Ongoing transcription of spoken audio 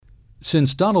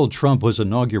Since Donald Trump was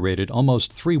inaugurated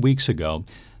almost 3 weeks ago,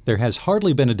 there has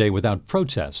hardly been a day without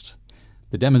protests.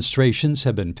 The demonstrations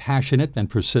have been passionate and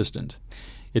persistent.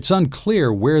 It's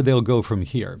unclear where they'll go from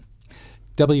here.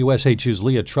 WSHU's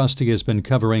Leah Trusty has been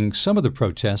covering some of the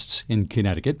protests in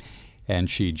Connecticut, and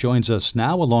she joins us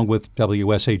now along with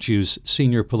WSHU's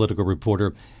senior political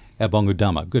reporter, Ebong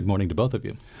Udama. Good morning to both of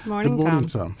you. Morning, Good morning,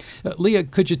 Tom. Leah,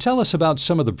 could you tell us about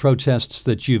some of the protests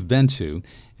that you've been to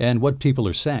and what people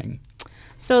are saying?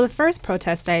 So the first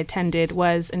protest I attended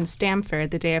was in Stamford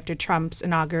the day after Trump's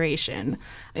inauguration.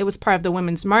 It was part of the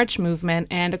Women's March movement,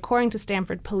 and according to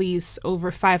Stamford police, over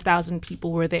 5,000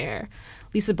 people were there.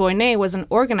 Lisa Boynet was an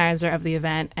organizer of the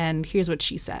event, and here's what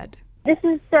she said. This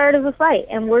is the start of a fight,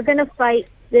 and we're going to fight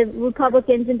the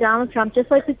Republicans and Donald Trump just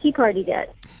like the Tea Party did.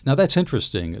 Now, that's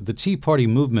interesting. The Tea Party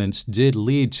movement did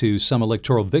lead to some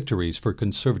electoral victories for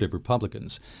conservative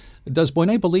Republicans. Does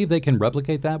Boynet believe they can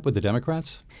replicate that with the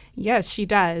Democrats? Yes, she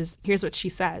does. Here's what she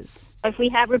says. If we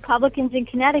have Republicans in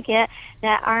Connecticut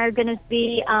that are going to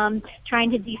be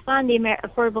trying to defund the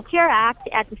Affordable Care Act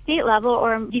at the state level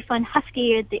or defund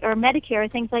Husky or Medicare or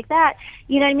things like that,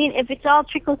 you know what I mean? If it's all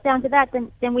trickles down to that,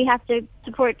 then we have to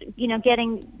support,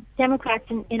 getting Democrats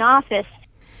in office.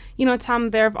 You know, Tom,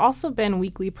 there have also been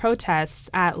weekly protests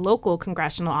at local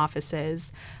congressional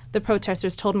offices. The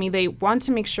protesters told me they want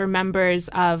to make sure members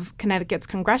of Connecticut's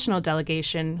congressional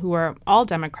delegation, who are all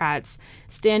Democrats,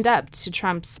 stand up to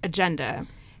Trump's agenda.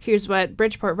 Here's what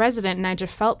Bridgeport resident Nigel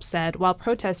Phelps said while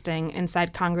protesting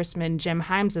inside Congressman Jim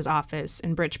Hymes's office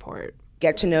in Bridgeport.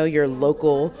 Get to know your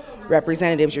local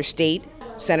representatives, your state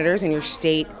senators and your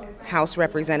state House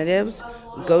representatives.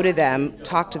 Go to them,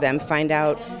 talk to them, find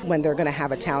out when they're going to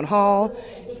have a town hall,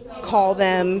 call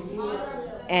them,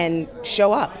 and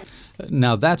show up.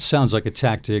 Now, that sounds like a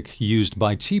tactic used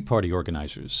by Tea Party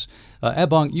organizers.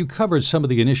 Ebong, you covered some of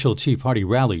the initial Tea Party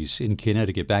rallies in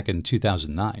Connecticut back in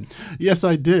 2009. Yes,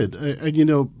 I did.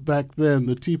 And, back then,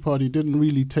 the Tea Party didn't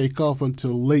really take off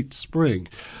until late spring.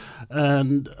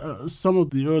 And some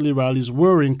of the early rallies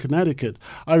were in Connecticut.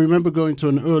 I remember going to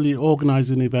an early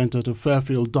organizing event at a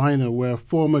Fairfield diner where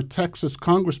former Texas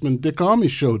Congressman Dick Armey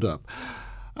showed up.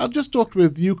 I've just talked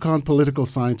with UConn political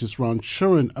scientist Ron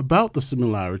Shurin about the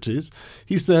similarities.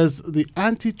 He says the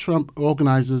anti-Trump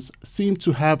organizers seem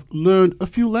to have learned a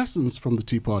few lessons from the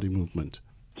Tea Party movement,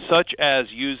 such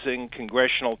as using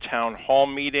congressional town hall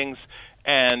meetings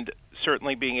and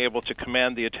certainly being able to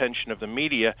command the attention of the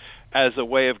media as a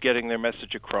way of getting their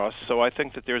message across. So I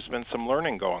think that there's been some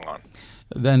learning going on.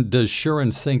 Then does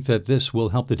Shurin think that this will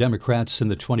help the Democrats in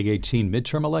the 2018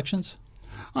 midterm elections?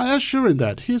 I asked Shurin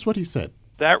that. Here's what he said.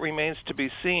 That remains to be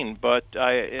seen, but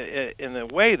in a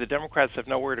way, the Democrats have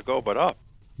nowhere to go but up.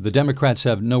 The Democrats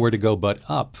have nowhere to go but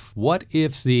up. What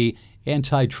if the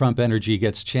anti-Trump energy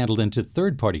gets channeled into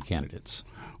third-party candidates?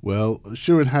 Well,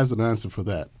 Shurin has an answer for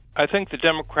that. I think the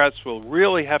Democrats will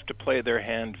really have to play their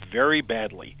hand very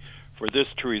badly for this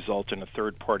to result in a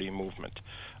third-party movement.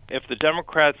 If the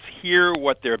Democrats hear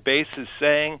what their base is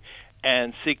saying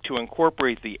and seek to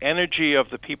incorporate the energy of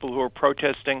the people who are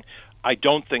protesting, I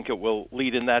don't think it will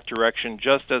lead in that direction,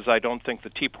 just as I don't think the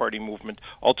Tea Party movement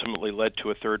ultimately led to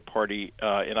a third party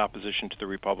in opposition to the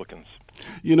Republicans.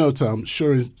 You know, Tom,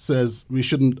 Shurin says we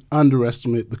shouldn't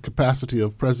underestimate the capacity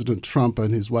of President Trump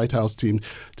and his White House team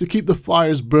to keep the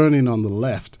fires burning on the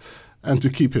left and to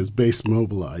keep his base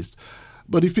mobilized.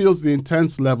 But he feels the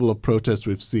intense level of protest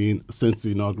we've seen since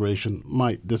the inauguration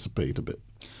might dissipate a bit.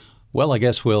 Well, I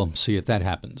guess we'll see if that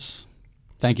happens.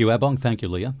 Thank you, Ebong. Thank you,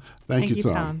 Leah. Thank you,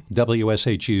 Tom.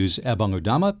 WSHU's Ebong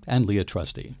Udama and Leah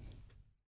Trusty.